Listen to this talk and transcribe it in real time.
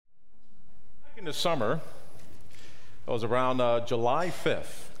In the summer, it was around July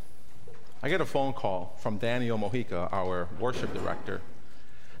 5th, I get a phone call from Daniel Mojica, our worship director,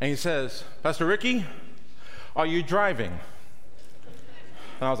 and he says, "Pastor Ricky, are you driving?"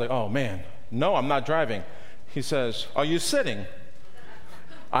 And I was like, "Oh man, no, I'm not driving." He says, "Are you sitting?"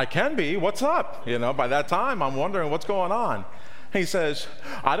 "I can be, what's up?" By that time, I'm wondering what's going on. He says,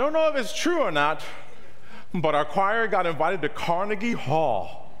 "I don't know if it's true or not, but our choir got invited to Carnegie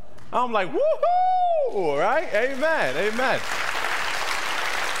Hall." I'm like, woohoo, right? Amen, amen.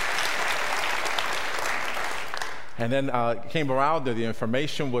 And then came around, the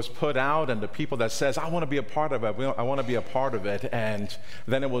information was put out, and the people that says, "I want to be a part of it, I want to be a part of it." And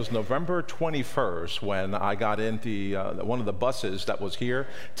then it was November 21st when I got in one of the buses that was here,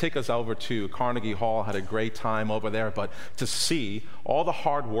 take us over to Carnegie Hall, had a great time over there, but to see all the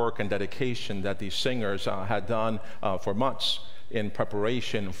hard work and dedication that these singers had done for months in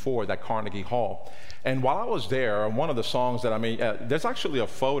preparation for that Carnegie Hall. And while I was there, one of the songs that there's actually a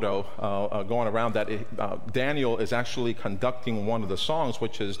photo going around that Daniel is actually conducting one of the songs,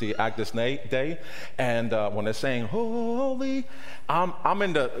 which is the Agnus Dei. And when they're saying, "Holy," I'm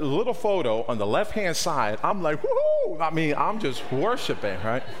in the little photo on the left-hand side. I'm like, woohoo! I'm just worshiping,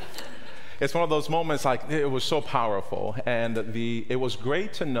 right? It's one of those moments, like, it was so powerful. And it was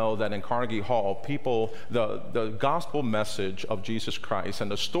great to know that in Carnegie Hall, people, the gospel message of Jesus Christ and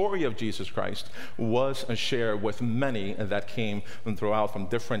the story of Jesus Christ was shared with many that came throughout from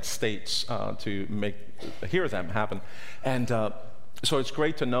different states to hear them happen. And so it's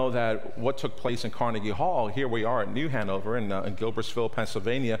great to know that what took place in Carnegie Hall, here we are at New Hanover in Gilbertsville,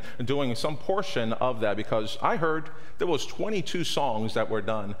 Pennsylvania, doing some portion of that, because I heard there was 22 songs that were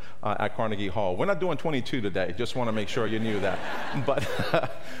done at Carnegie Hall. We're not doing 22 today, just want to make sure you knew that.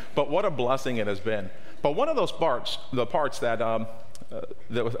 But what a blessing it has been. But one of those parts that I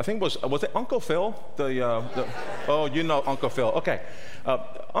think was it Uncle Phil? Oh, you know Uncle Phil. Okay.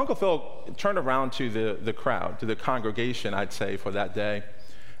 Uncle Phil turned around to the crowd, to the congregation, I'd say, for that day.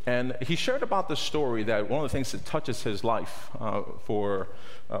 And he shared about the story that one of the things that touches his life for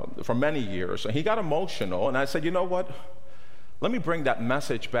many years. And he got emotional, and I said, "You know what? Let me bring that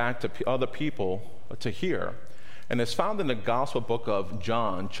message back to other people to hear." And it's found in the Gospel book of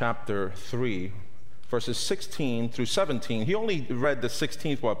John, chapter 3, verses 16 through 17. He only read the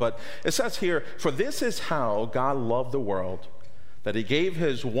 16th part, but it says here, "For this is how God loved the world, that he gave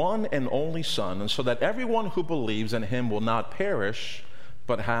his one and only Son, and so that everyone who believes in him will not perish,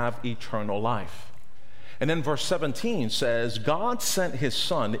 but have eternal life." And then verse 17 says, "God sent his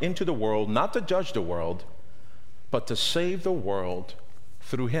Son into the world, not to judge the world, but to save the world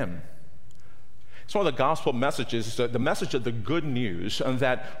through him." It's one of the gospel messages, the message of the good news, and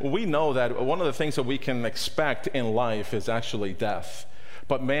that we know that one of the things that we can expect in life is actually death.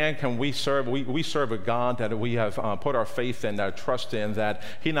 But man, can we serve a God that we have put our faith in, our trust in, that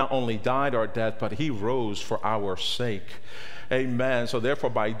he not only died our death, but he rose for our sake. Amen. So therefore,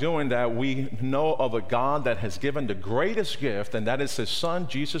 by doing that, we know of a God that has given the greatest gift, and that is his Son,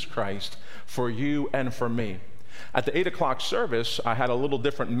 Jesus Christ, for you and for me. At the 8 o'clock service, I had a little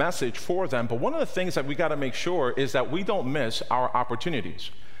different message for them, but one of the things that we got to make sure is that we don't miss our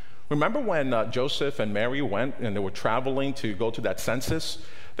opportunities. Remember when Joseph and Mary went and they were traveling to go to that census?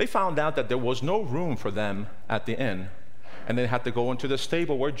 They found out that there was no room for them at the inn, and they had to go into the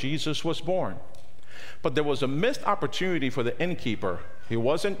stable where Jesus was born. But there was a missed opportunity for the innkeeper. He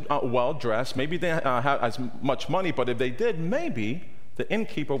wasn't well-dressed. Maybe they didn't have as much money, but if they did, maybe the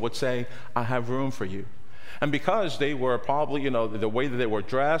innkeeper would say, "I have room for you." And because they were probably, the way that they were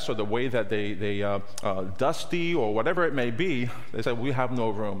dressed or the way that they dusty or whatever it may be, they said, "We have no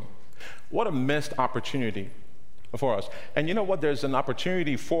room." What a missed opportunity for us. And you know what? There's an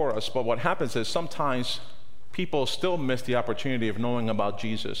opportunity for us, but what happens is sometimes people still miss the opportunity of knowing about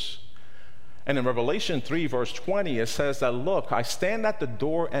Jesus. And in Revelation 3, verse 20, it says that, "Look, I stand at the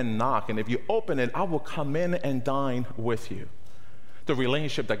door and knock, and if you open it, I will come in and dine with you." The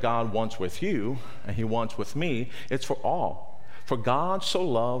relationship that God wants with you and he wants with me, it's for all. "For God so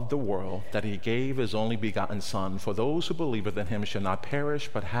loved the world that he gave his only begotten Son, for those who believe in him shall not perish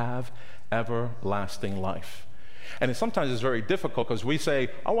but have everlasting life." And sometimes it's very difficult because we say,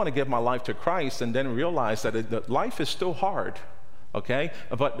 "I want to give my life to Christ," and then realize that life is still hard. Okay?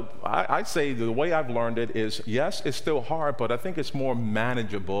 But I'd say the way I've learned it is, yes, it's still hard, but I think it's more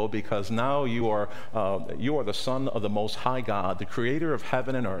manageable because now you are the Son of the Most High God, the creator of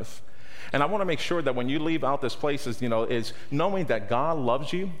heaven and earth. And I want to make sure that when you leave out this place is knowing that God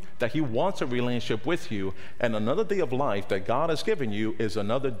loves you, that he wants a relationship with you, and another day of life that God has given you is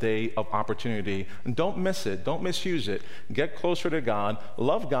another day of opportunity. And don't miss it. Don't misuse it. Get closer to God,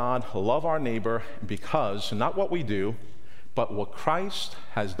 love our neighbor, because not what we do, but what Christ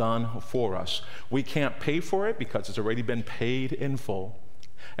has done for us. We can't pay for it because it's already been paid in full.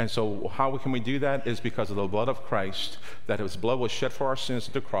 And so how can we do that is because of the blood of Christ, that his blood was shed for our sins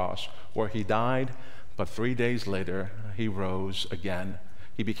at the cross, where he died, but 3 days later, he rose again.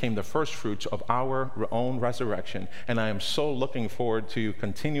 He became the first fruits of our own resurrection. And I am so looking forward to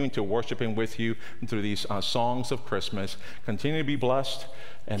continuing to worshiping with you through these songs of Christmas. Continue to be blessed.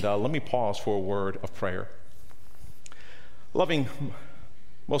 And let me pause for a word of prayer. Loving,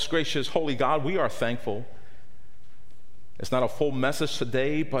 most gracious, holy God, we are thankful. It's not a full message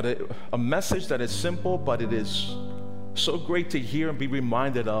today, but a message that is simple, but it is so great to hear and be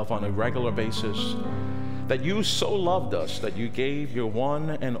reminded of on a regular basis. That you so loved us that you gave your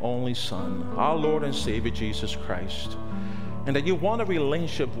one and only Son, our Lord and Savior Jesus Christ, and that you want a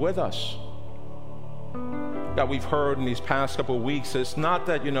relationship with us. That we've heard in these past couple of weeks, it's not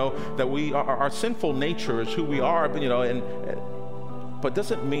that that we our sinful nature is who we are, but but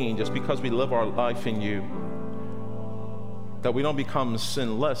doesn't mean just because we live our life in you that we don't become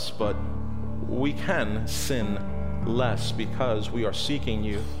sinless, but we can sin less because we are seeking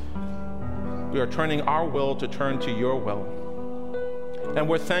you. We are turning our will to turn to your will. And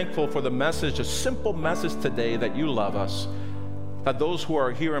we're thankful for the message, a simple message today, that you love us, that those who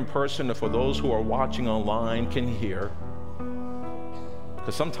are here in person and for those who are watching online can hear.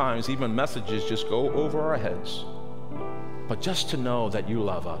 Because sometimes even messages just go over our heads. But just to know that you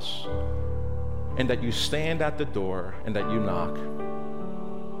love us, and that you stand at the door and that you knock.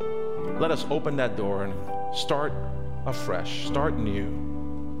 Let us open that door and start afresh, start new,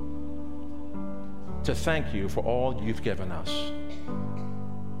 to thank you for all you've given us.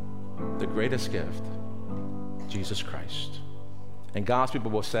 The greatest gift, Jesus Christ. And God's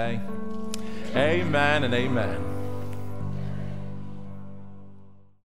people will say, amen and amen.